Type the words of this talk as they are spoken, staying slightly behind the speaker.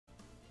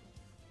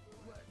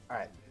All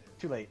right,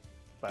 too late,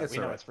 but That's we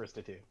know alright. it's first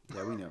to two.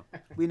 Yeah, we know.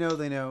 We know,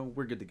 they know.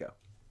 We're good to go.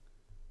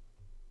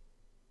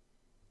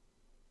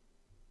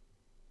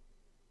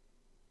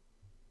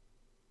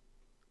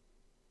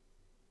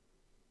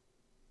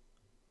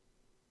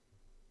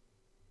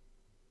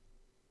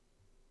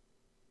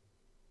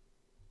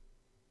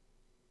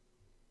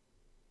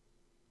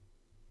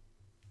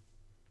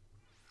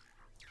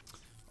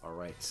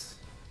 Alright.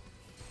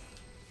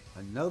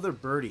 Another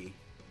birdie.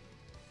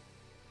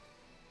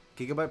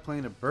 Gigabyte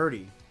playing a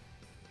birdie.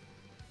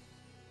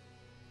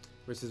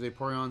 Versus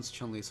Vaporeon's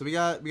Chun-Li. So we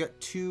got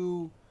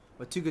two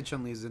good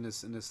Chun-Lis in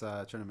this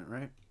tournament,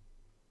 right?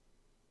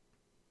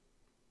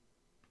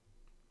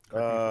 Correct me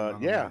if I'm wrong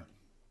on Yeah.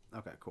 that.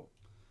 Okay, cool.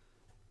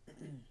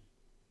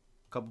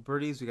 Couple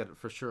birdies. We got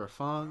for sure a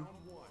Fong.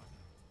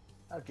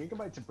 Oh,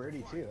 Gigabyte's a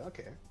birdie too.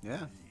 Okay.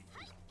 Yeah.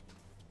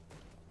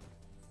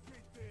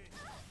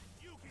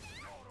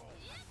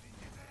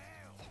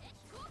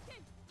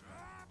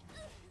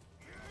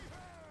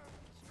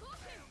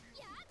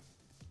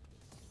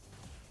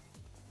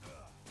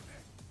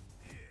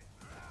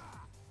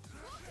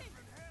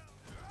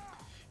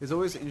 It's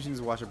always interesting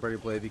to watch a birdie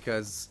play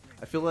because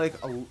I feel like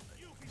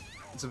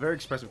it's a very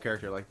expressive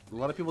character. Like a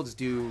lot of people just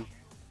do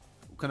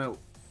kind of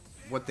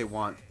what they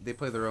want. They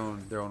play their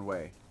own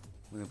way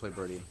when they play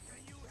birdie.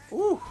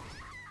 Ooh,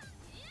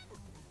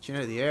 chin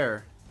out of the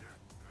air.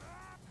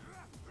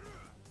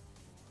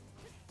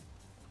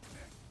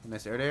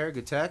 Nice air to air.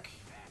 Good tech.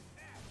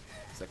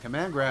 It's a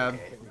command grab.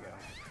 Okay, here we go.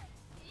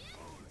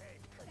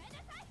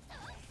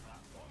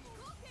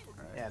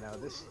 Yeah, no,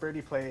 this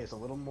birdie play is a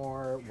little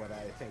more what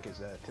I think is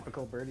a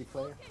typical birdie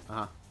play.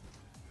 Uh-huh.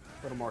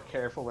 A little more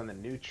careful when the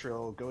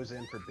neutral goes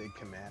in for big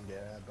command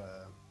grab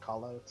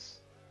callouts.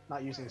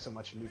 Not using so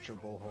much neutral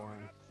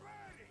bullhorn.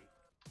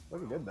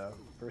 Looking good though,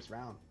 first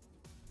round.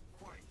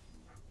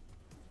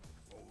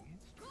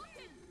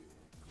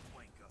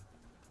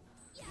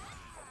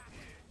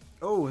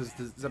 Oh, is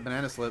that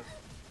banana slip?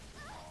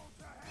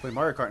 Play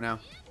Mario Kart now.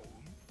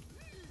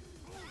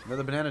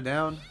 Another banana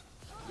down.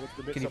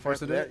 Can you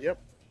force it? Yep.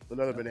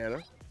 Another banana.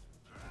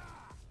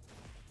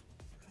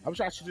 I'm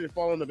shocked she didn't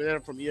fall on the banana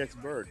from EX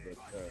Bird,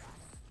 but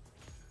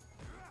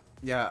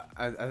Yeah,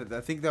 I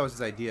think that was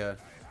his idea.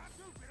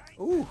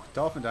 Ooh,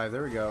 dolphin dive.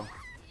 There we go.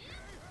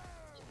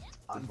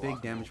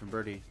 Big damage from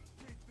Birdie.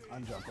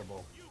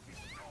 Unjumpable.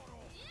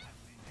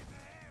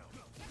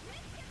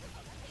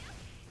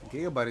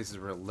 Gigabyte is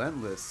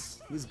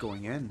relentless. He's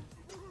going in.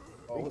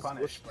 Big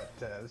punish, but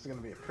this is going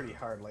to be a pretty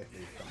hard life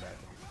lead to come back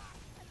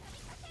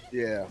from.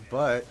 yeah.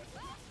 But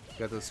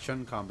got those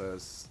Chun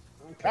combos.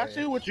 Okay.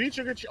 Actually, with G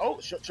Trigger,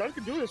 Chun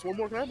can do this. One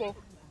more combo.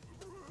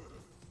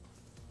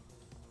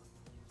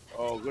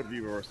 Oh, good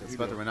V reverse. It's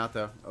about to run out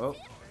though. Oh,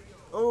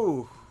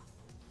 oh,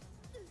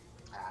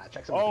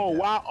 Check some. Oh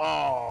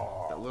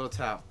wow! that Oh, little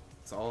tap.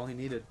 That's all he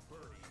needed.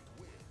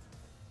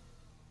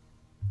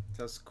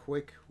 That's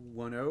quick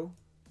 1-0.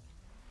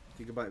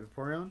 Gigabyte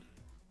Vaporeon.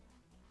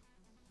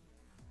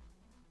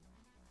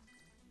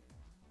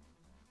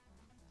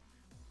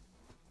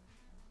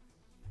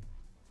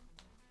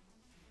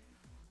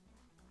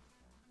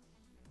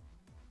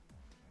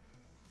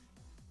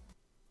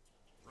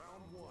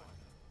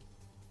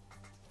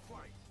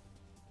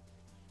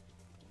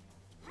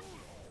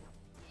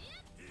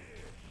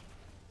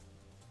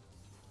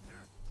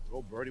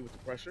 go Birdie with the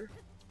pressure.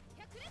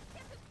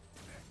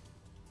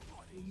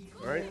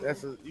 All right,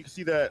 you can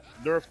see that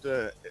nerfed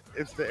the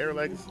instant air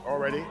legs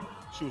already.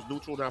 She was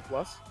neutral, not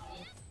plus.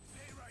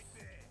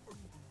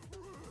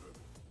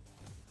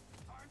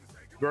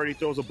 Birdie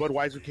throws a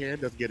Budweiser can,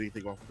 doesn't get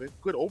anything off of it.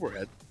 Good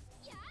overhead.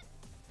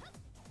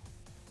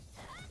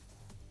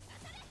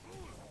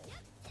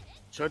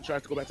 Chun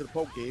tries to go back to the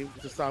poke game.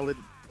 It's a solid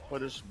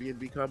punish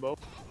B&B combo.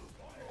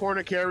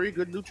 Corner carry,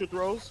 good neutral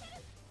throws.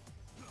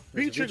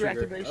 V-trigger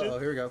activation. Oh,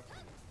 here we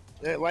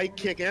go. Light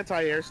kick,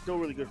 anti-air, still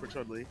really good for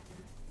Chun-Li.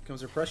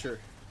 Comes her pressure.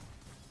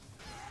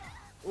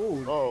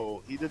 Ooh.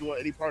 Oh, he didn't want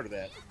any part of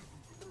that.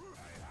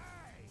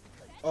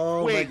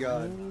 Oh Wait, my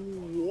god.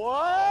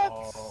 What?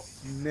 Oh,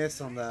 Miss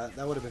on that.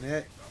 That would have been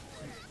it.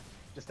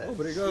 just a Oh,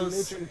 but it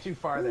goes. smidgen too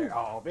far there.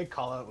 Oh, big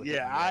call out. With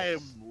Yeah, the I am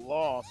miss.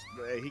 lost,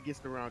 but hey, he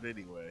gets around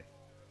anyway.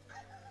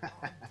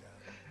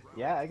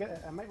 Yeah,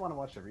 I might want to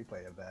watch the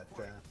replay of that.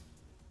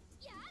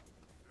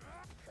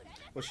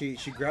 Well, she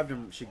grabbed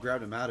him. She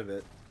grabbed him out of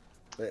it,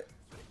 but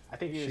I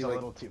think he was She, a like-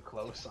 little too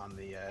close on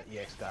the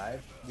EX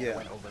dive. Yeah. It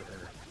went over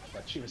her,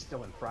 but she was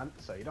still in front,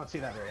 so you don't see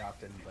that very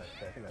often. But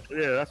I think that's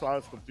Yeah, that's why I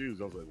was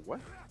confused. I was like, what?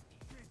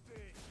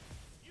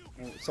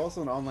 it's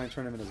also an online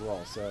tournament as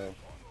well, so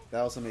that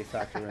also may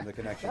factor in the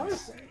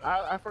connections.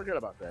 I forget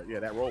about that. Yeah,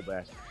 that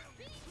rollback.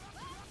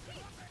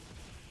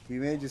 We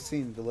may have just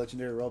seen the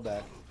legendary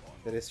rollback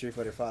that is Street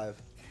Fighter 5.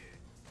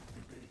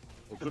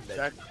 Well, good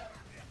tech.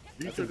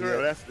 That's V a trigger,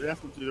 bit.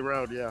 that's what to the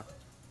round, yeah.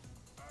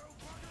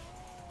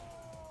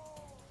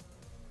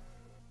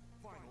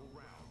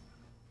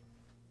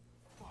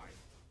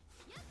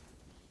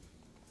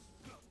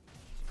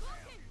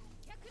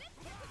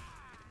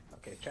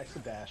 okay. Checks the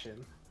dash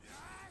in.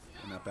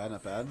 Not bad,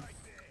 not bad.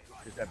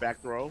 Is that back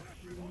throw?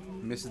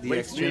 Misses the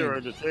Late leader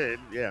exchange. in the 10,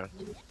 yeah.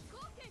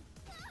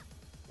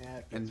 Yeah,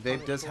 And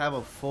gets Vape does punished have for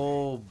a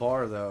full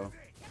bar though.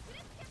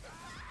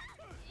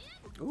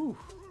 Ooh.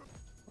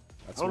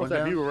 I That's don't know one if that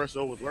down. knee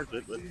reversal was worth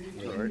it, but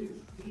it's alright.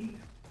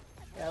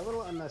 Yeah, a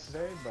little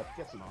unnecessary, but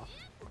gets him off.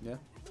 Yeah.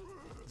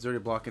 He's already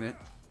blocking it.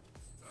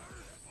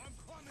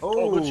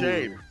 Oh, good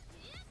chain.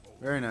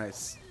 Very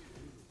nice.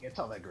 Gets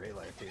all that gray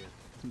light too.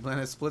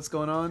 Planet splits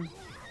going on.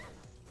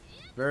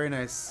 Very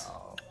nice.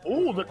 Oh,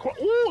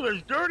 Ooh,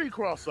 there's dirty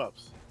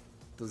cross-ups.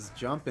 Those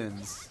jump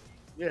ins.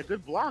 Yeah,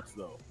 good blocks,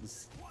 though.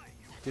 He's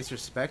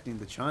disrespecting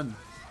the Chun.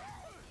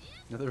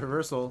 Another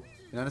reversal.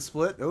 Banana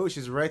split. Oh,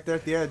 she's right there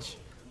at the edge.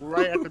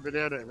 Right at the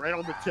banana, right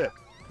on the tip.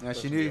 Yeah, Goes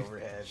she to the knew.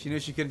 overhead. She knew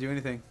she couldn't do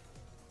anything.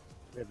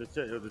 Yeah,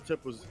 the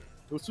tip was,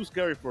 it was too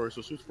scary for her,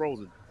 so she was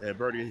frozen. And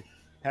Birdie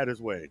had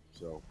his way,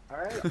 so.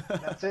 Alright,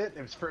 that's it.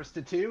 It was first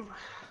to 2.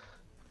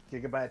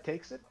 Gigabyte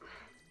takes it.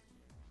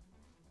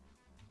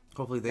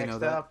 Hopefully they Next know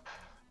that. up,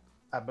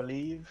 I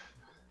believe.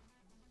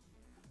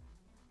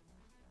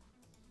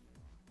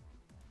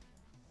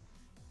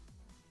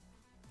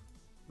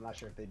 I'm not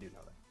sure if they do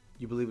know that.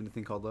 You believe in a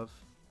thing called love?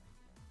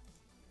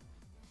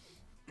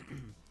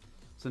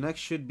 So next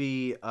should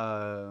be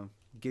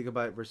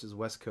Gigabyte versus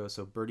West Coast.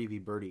 So Birdie v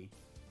Birdie.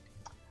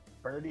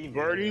 Birdie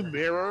Birdie,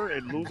 mirror,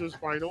 and losers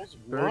finals.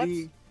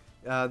 Birdie.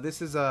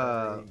 This is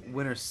a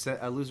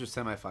Birdie. loser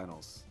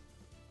semifinals.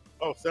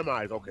 What? Oh,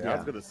 semis. Okay, I Yeah.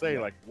 was gonna say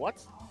like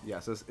what? Yeah,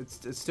 so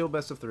it's still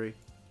best of 3.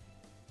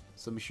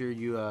 So make sure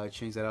you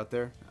change that out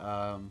there,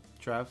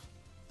 Trav.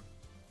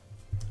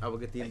 I will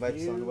get the Thank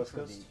invites on the you West for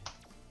Coast.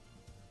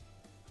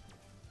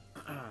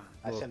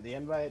 I Well, sent the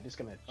invite. Just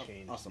gonna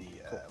change awesome. the.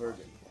 Cool. Very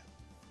good.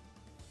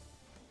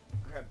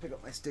 I gotta pick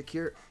up my stick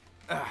here.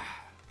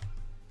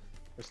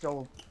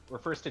 We're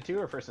first to 2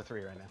 or first to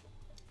 3 right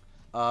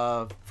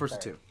now. First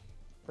of Sorry. 2.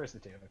 First to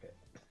 2.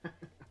 Okay.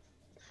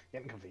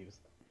 Getting confused.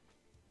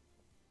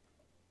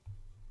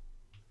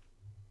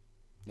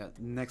 Yeah,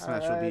 next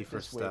match will be Alright,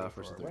 first just waiting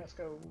first for of 3. West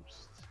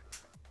Coast.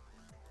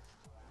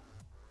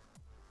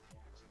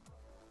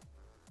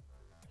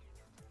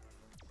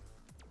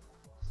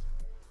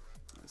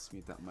 Let's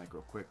mute that mic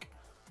real quick.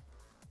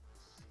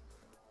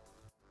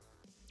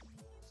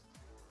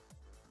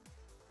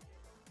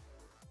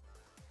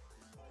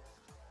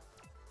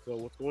 So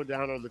what's going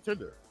down on the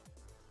Tinder?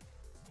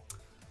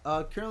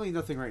 Currently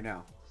nothing right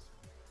now.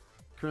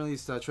 Currently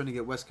he's trying to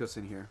get West Coast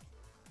in here.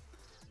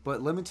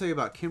 But let me tell you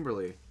about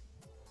Kimberly.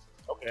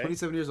 Okay.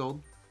 27 years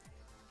old.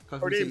 Her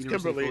Comes from name's State University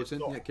of Kimberly. Fullerton.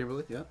 So- Yeah,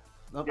 Kimberly. Yeah.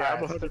 Nope. Yeah,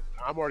 Alright,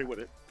 I'm already with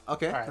it.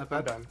 Okay, Alright, not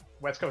I'm bad. done.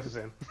 West Coast is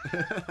in.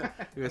 Anyways,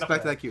 Enough back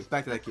of to that queue.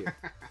 Back to that queue.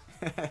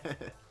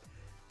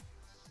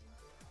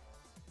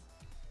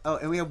 Oh,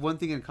 and we have one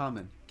thing in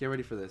common. Get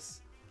ready for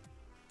this.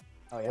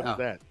 Oh yeah. What's Oh.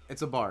 that?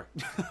 It's a bar.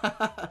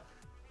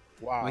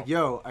 Wow. Like,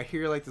 yo, I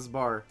hear you like this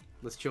bar.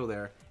 Let's chill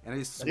there. And I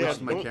just switched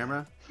Yeah, my don't-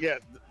 camera. Yeah,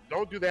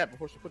 don't do that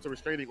before she puts a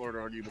restraining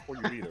order on you before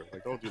you meet her.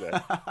 Like, don't do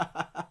that.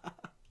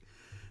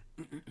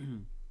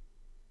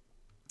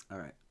 All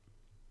right.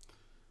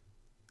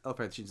 Oh,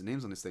 I have to change the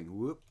names on this thing.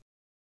 Whoop.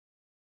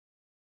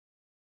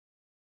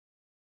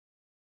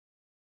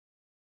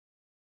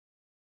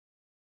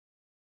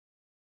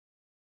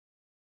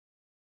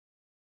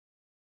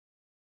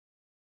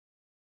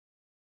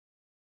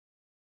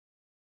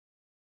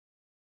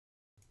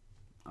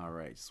 All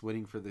right, just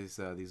waiting for these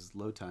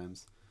load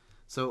times.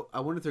 So I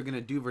wonder if they're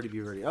gonna do Verdi be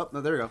Verdi. Oh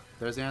no, there we go.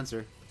 There's the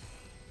answer.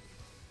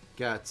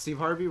 Got Steve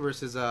Harvey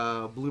versus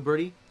Blue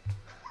Birdie.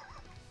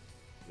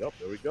 Yep,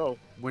 there we go.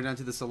 Went down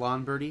to the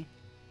salon Birdie.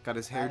 Got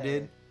his hair Hey.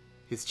 did.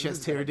 His This chest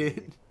is hair gonna did.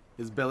 be-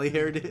 His belly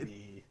hair did.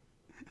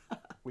 The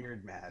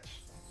weird match,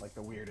 like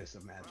the weirdest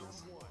of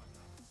matches.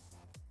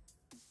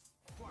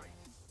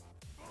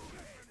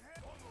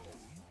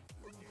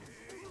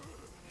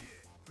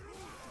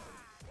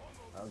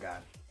 Oh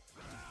god.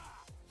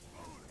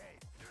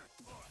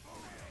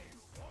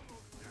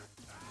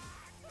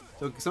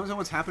 So sometimes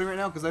what's happening right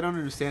now because I don't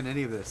understand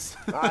any of this.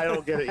 I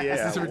don't get it. Yeah,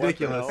 This is what the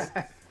ridiculous.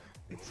 hell?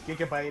 It's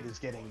Gigabyte is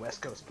getting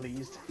West Coast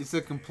pleased. It's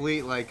a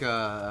complete like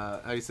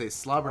how do you say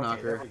slobber Okay,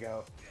 knocker. there we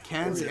go.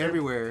 Cans There we go.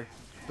 everywhere.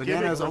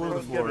 Bananas Gimmicks all on over the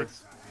those floor.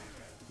 gimmicks.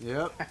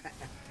 Yep.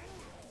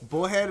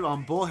 Bullhead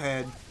on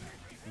bullhead.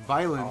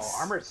 Violence. Oh,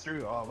 armor's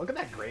through. Oh, look at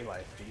that gray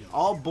light. Jesus.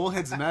 All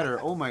bullheads matter.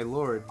 Oh my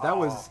lord. That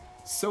was Oh.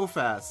 so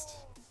fast.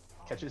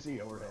 Catches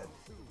the overhead.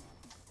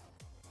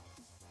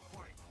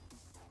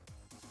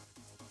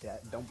 Yeah,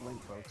 don't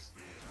blink, folks.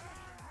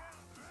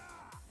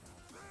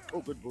 Oh,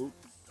 good boot.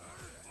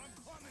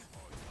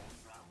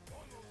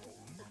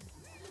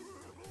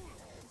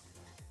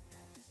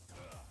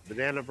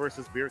 Banana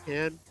versus beer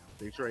can.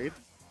 They trade.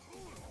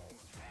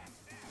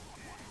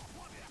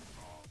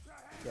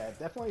 Yeah,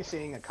 definitely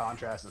seeing a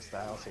contrast in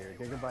styles here.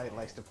 Gigabyte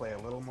likes to play a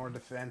little more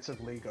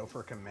defensively, go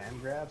for command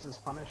grabs as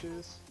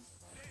punishes.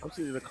 I'm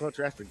seeing the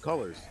contrast in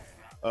colors.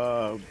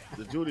 The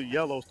dude in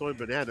yellow is throwing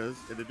bananas,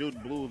 and the dude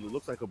in blue that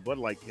looks like a Bud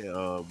Light can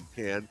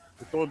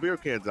is throwing beer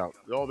cans out.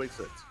 It all makes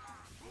sense.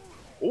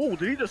 Oh,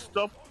 did he just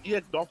stuff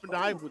EX Dolphin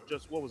Dive with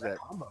just, what was that?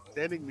 Combo.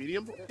 Standing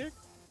medium kick?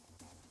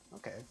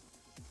 Okay.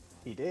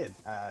 He did.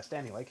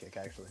 Standing leg kick,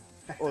 actually.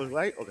 Oh, it's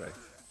right? Okay.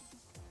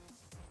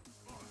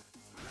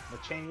 The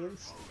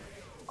chains.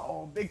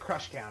 Oh, big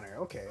crush counter.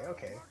 Okay,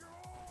 okay.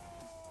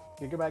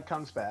 Gigabyte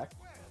comes back.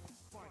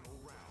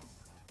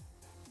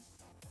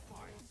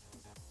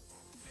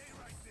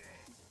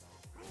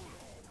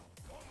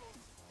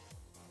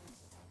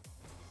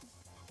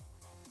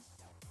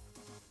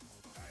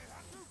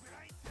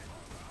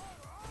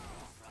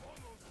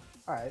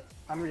 Alright,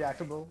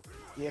 unreactable.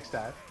 EX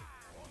dive.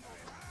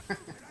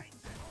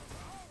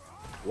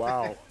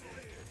 Wow.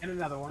 And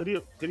another one.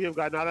 Could he have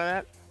gotten out of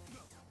that?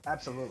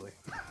 Absolutely.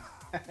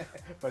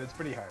 But it's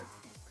pretty hard.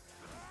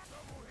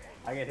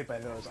 I get hit by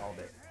those all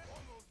day.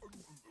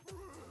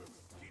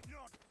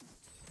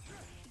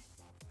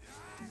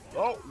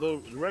 Oh, the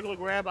regular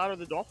grab out of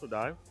the dolphin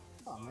dive.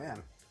 Oh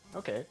man.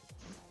 Okay.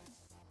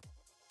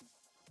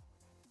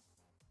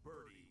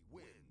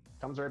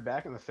 Comes right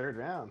back in the third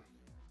round.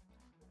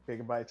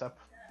 Gigabyte's up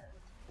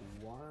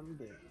 1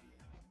 game.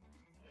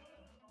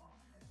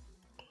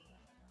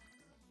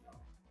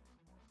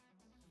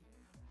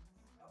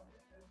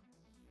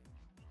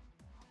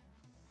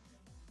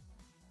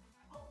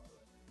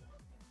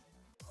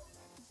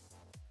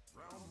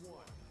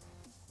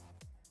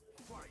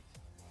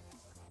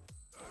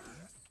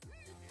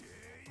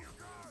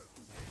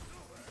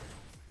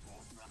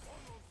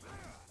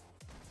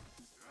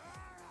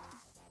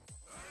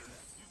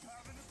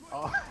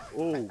 Oh,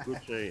 Oh,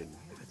 good chain.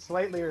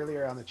 slightly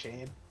earlier on the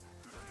chain.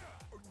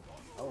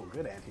 Oh,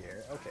 good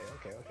anti-air. Okay,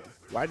 okay, okay.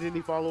 Why didn't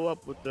he follow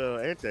up with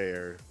the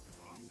anti-air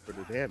for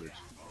the damage?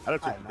 I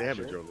don't took I'm the not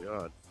damage sure. early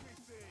on.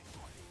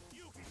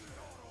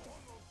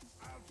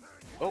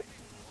 Oh,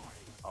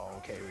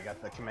 Okay, we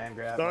got the command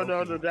grab. stun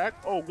on Okay. the deck.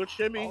 Oh, good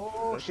shimmy.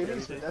 Oh, Doesn't shimmy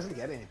anything. doesn't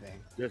get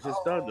anything. There's his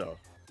stun though.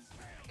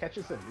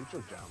 Catches the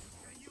neutral jump.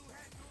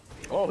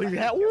 Oh, he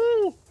had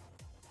woo!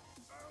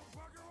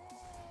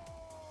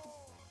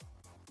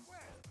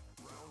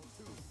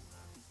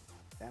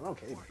 Damn,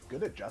 okay.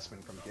 Good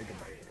adjustment from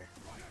Gigabyte here.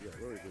 Yeah,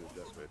 really good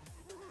adjustment.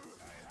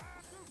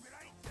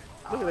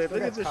 Oh, Look at that. still Look at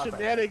gets the caught by that.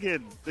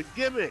 shenanigans, the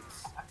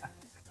gimmicks.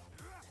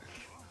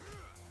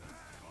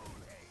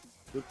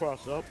 Good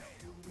cross up.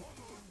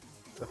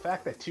 The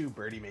fact that 2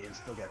 birdie mains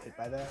still get hit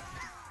by that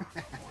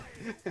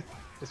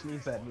just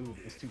means that move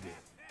is too good.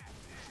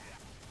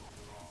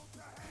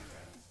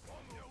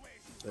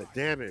 The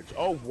damage.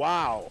 Oh,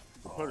 wow.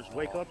 The punish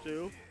wake up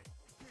too.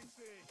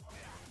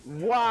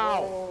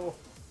 Wow. Oh,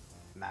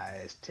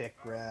 nice tick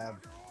grab.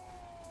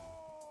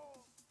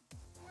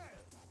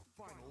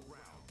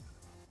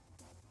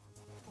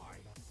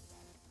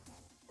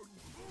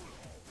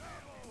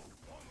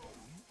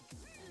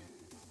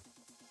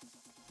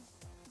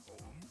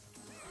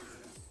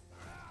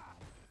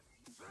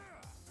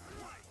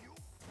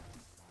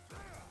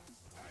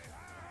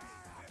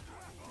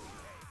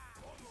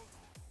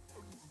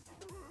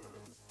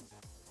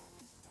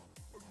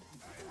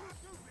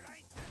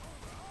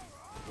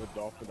 Good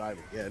dolphin dive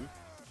again.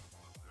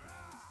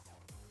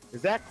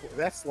 Is that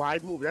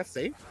slide move? That's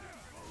safe?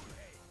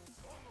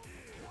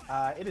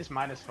 It is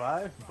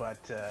 -5, but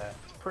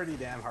it's pretty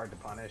damn hard to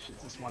punish.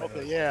 It's just one of Okay,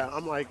 those yeah. things.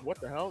 I'm like, what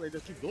the hell? They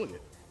just keep doing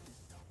it.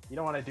 You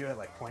don't want to do it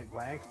like point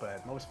blank,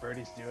 but most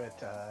birdies do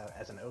it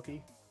as an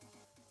Oki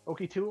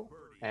tool,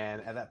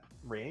 and at that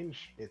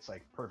range, it's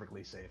like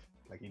perfectly safe.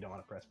 Like you don't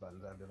want to press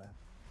buttons after that.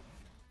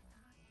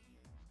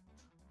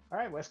 All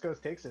right, West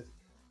Coast takes it.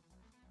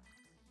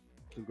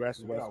 Congrats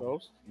to West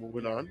Coast.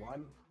 Moving on.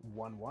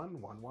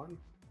 1-1.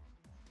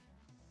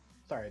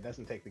 Sorry, it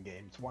doesn't take the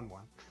game. It's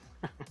 1-1.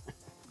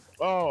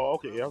 Oh,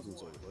 okay. Yeah, I was gonna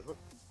say it.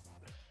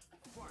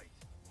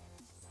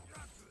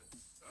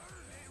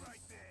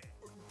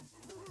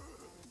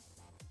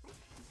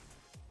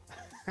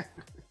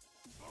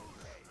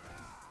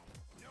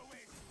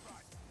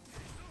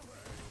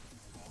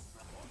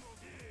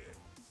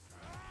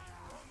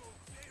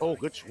 Oh,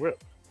 good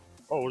trip.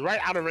 Oh, it was right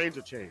out of range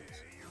of chains.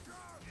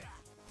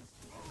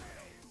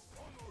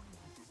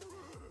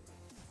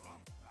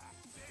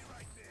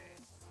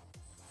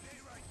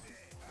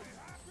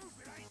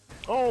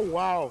 Oh,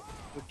 wow.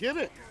 The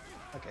gimmick.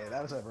 Okay,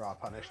 that was a raw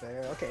punish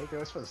there. Okay,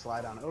 goes for the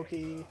slide on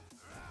Oki.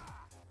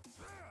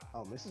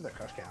 Oh, misses the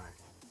crush counter.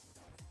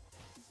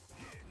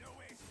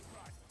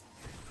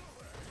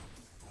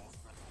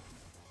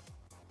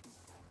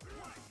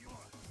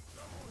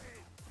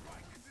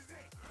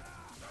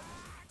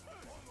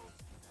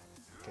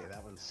 Okay,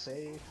 that one's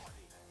safe.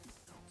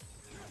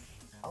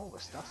 Oh,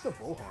 stuffs the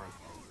bullhorn.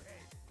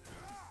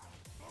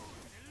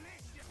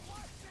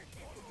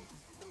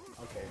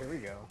 Okay, here we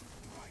go.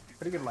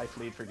 Pretty good life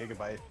lead for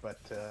Gigabyte, but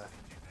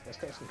West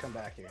Coast can come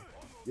back here.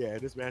 Yeah,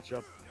 this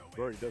matchup,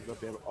 Birdie does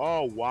enough damage.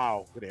 Oh,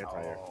 wow. Good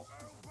anti-air. Oh.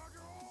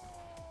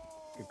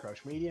 Good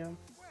crouch medium.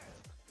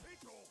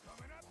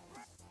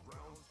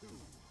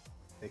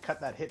 They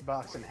cut that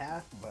hitbox in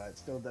half, but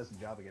still does the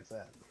job against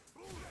that.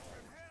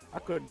 I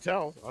couldn't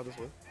tell,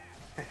 honestly.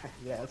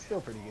 Yeah, it's still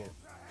pretty good.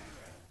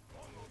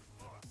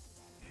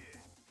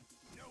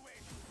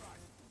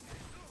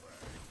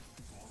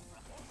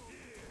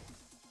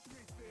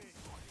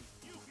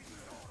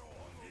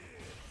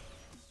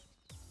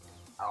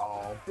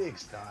 Oh, big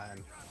stun.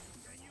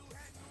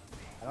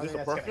 I don't Is think this a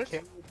that's gonna perfect?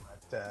 kill,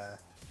 but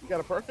You got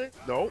a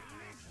perfect? No.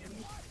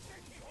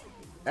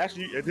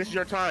 Actually, this is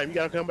your time. You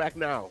gotta come back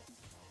now.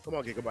 Come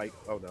on, Gigabyte.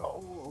 Oh no.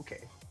 oh,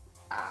 okay.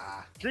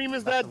 Ah, Dream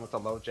is left dead. him with a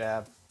low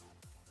jab.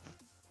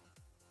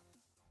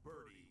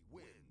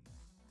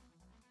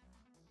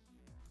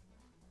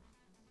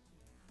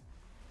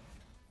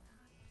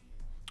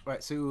 All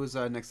right, so who's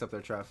next up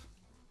there, Trev?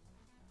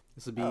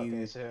 This will be.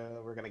 Okay,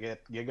 so we're gonna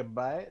get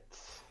Gigabyte.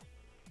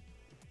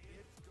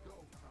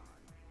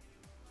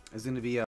 It's going to be